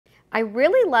I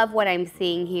really love what I'm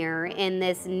seeing here in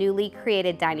this newly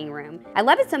created dining room. I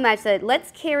love it so much that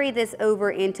let's carry this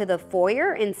over into the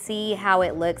foyer and see how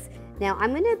it looks. Now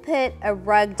I'm gonna put a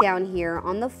rug down here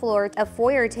on the floor, a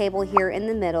foyer table here in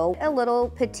the middle, a little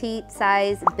petite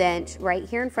size bench right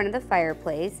here in front of the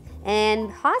fireplace,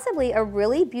 and possibly a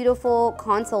really beautiful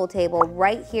console table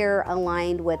right here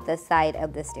aligned with the side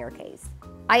of the staircase.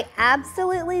 I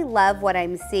absolutely love what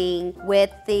I'm seeing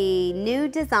with the new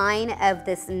design of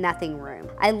this nothing room.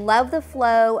 I love the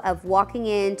flow of walking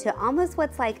into almost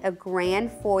what's like a grand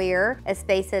foyer, a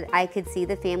space that I could see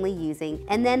the family using,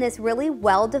 and then this really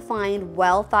well-defined,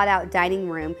 well-thought-out dining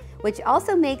room, which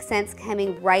also makes sense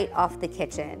coming right off the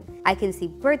kitchen. I can see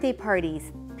birthday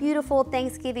parties, beautiful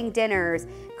Thanksgiving dinners,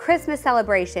 Christmas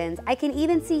celebrations. I can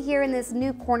even see here in this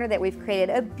new corner that we've created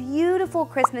a beautiful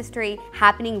Christmas tree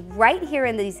happening right here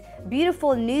in these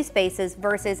beautiful new spaces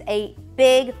versus a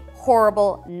big,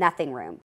 horrible nothing room.